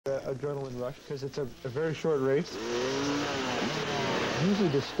Adrenaline rush because it's a very short race. Usually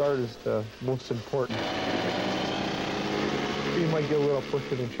the start is the most important. You might get a little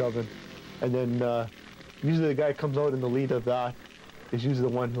pushing and shoving, and then usually the guy who comes out in the lead of that is usually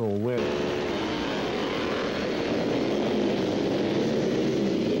the one who will win.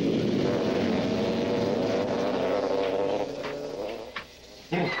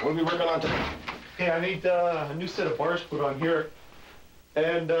 What are we working on today? Okay, I need a new set of bars put on here,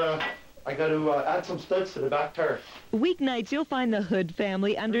 and I got to add some studs to the back tire. Weeknights, you'll find the Hood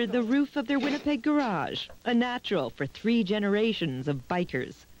family under the roof of their Winnipeg garage, a natural for 3 generations of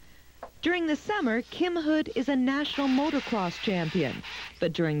bikers. During the summer, Kim Hood is a national motocross champion,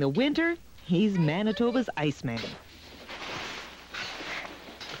 but during the winter, he's Manitoba's Iceman.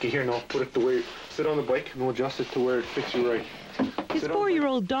 Okay, here, now, put it to where, sit on the bike and we'll adjust it to where it fits you right. His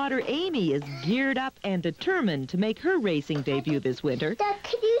 4-year-old daughter, Amy, is geared up and determined to make her racing debut this winter. Dad,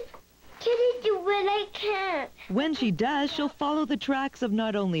 can you do what I can't? When she does, she'll follow the tracks of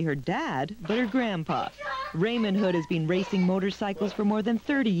not only her dad, but her grandpa. Raymond Hood has been racing motorcycles for more than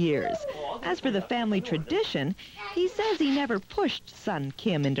 30 years. As for the family tradition, he says he never pushed son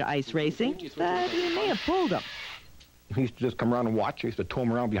Kim into ice racing, but he may have pulled him. He used to just come around and watch. I used to tow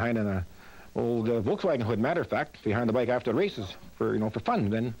him around behind in a old Volkswagen Hood, matter of fact, behind the bike after the races for, for fun.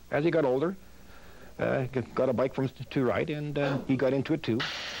 Then, as he got older, got a bike from to ride, and he got into it too.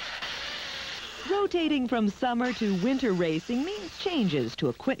 Rotating from summer to winter racing means changes to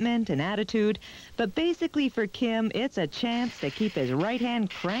equipment and attitude, but basically for Kim, it's a chance to keep his right hand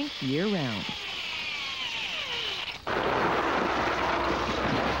cranked year-round.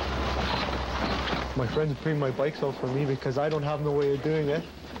 My friends bring my bikes out for me because I don't have no way of doing it,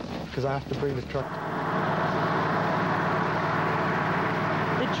 because I have to bring the truck.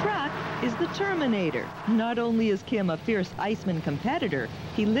 The truck is the Terminator. Not only is Kim a fierce Iceman competitor,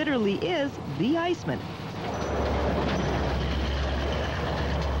 he literally is the Iceman.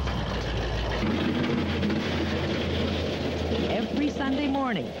 Every Sunday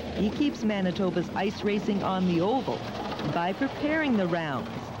morning, he keeps Manitoba's ice racing on the oval by preparing the rounds,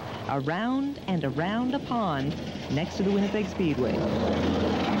 around and around a pond next to the Winnipeg Speedway.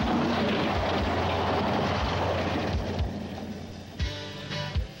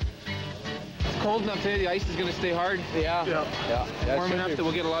 Cold enough today, the ice is going to stay hard. Yeah. Warm enough that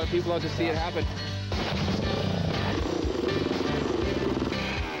we'll get a lot of people out to see it happen.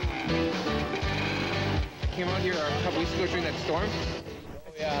 I came out here a couple weeks ago during that storm.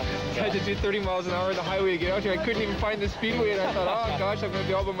 Oh, yeah. Tried to do 30 miles an hour on the highway to get out here. I couldn't even find the speedway, and I thought, oh gosh, I'm going to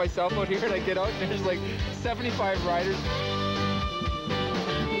be all by myself out here. And I get out, and there's like 75 riders.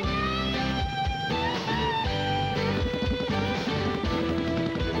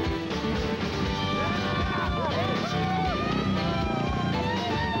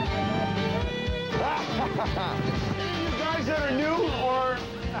 You guys that are new or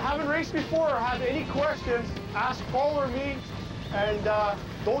haven't raced before or have any questions, ask Paul or me, and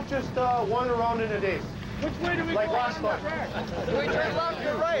don't just wander around in a daze. Which way do we go? Last time. We turn left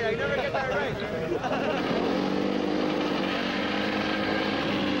or right? I never get that right.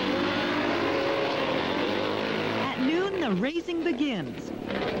 At noon, the racing begins.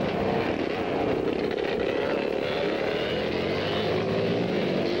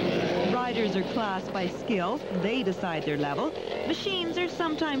 Riders are classed by skill. They decide their level. Machines are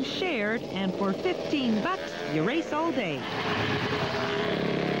sometimes shared, and for $15, you race all day.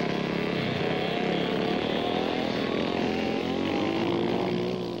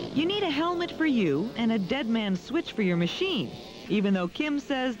 You need a helmet for you and a dead man switch for your machine, even though Kim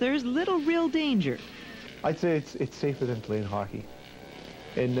says there's little real danger. I'd say it's safer than playing hockey.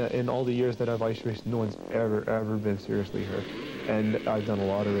 In all the years that I've ice raced, no one's ever been seriously hurt, and I've done a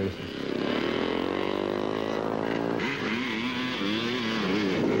lot of racing.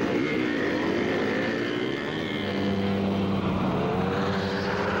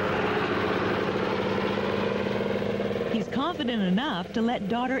 He's confident enough to let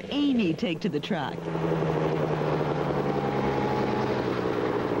daughter Amy take to the track.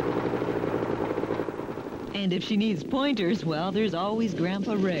 And if she needs pointers, well, there's always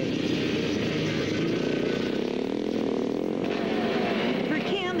Grandpa Ray. For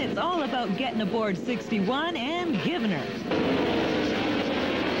Kim, it's all about getting aboard 61 and giving her.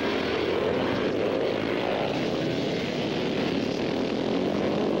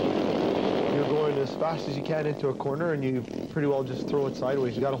 You're going as fast as you can into a corner, and you pretty well just throw it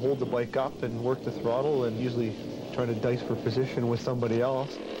sideways. You got to hold the bike up and work the throttle, and usually trying to dice for position with somebody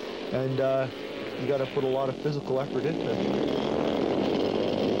else. And you got to put a lot of physical effort into it.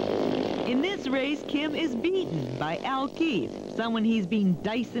 In this race, Kim is beaten by Al Keith, someone he's been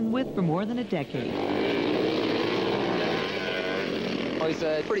dicing with for more than a decade. Oh, he's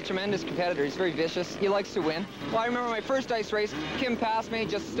a pretty tremendous competitor. He's very vicious. He likes to win. Well, I remember my first ice race, Kim passed me,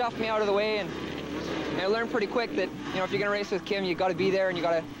 just stuffed me out of the way, and I learned pretty quick that, you know, if you're gonna race with Kim, you gotta be there and you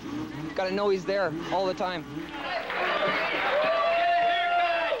gotta know he's there all the time.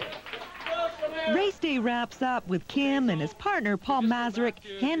 Race day wraps up with Kim and his partner, Paul Masaryk,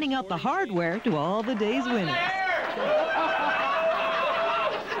 handing out the hardware to all the day's winners.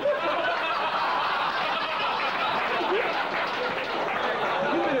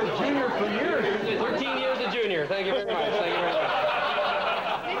 You've been a junior for years. 13 years a junior. Thank you very much. Thank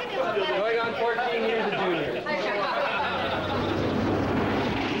you very much. Going on 14 years a junior.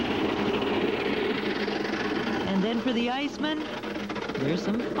 And then for the Iceman, there's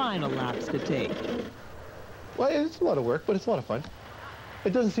some final laps to take. Well, it's a lot of work, but it's a lot of fun.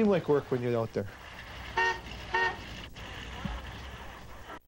 It doesn't seem like work when you're out there.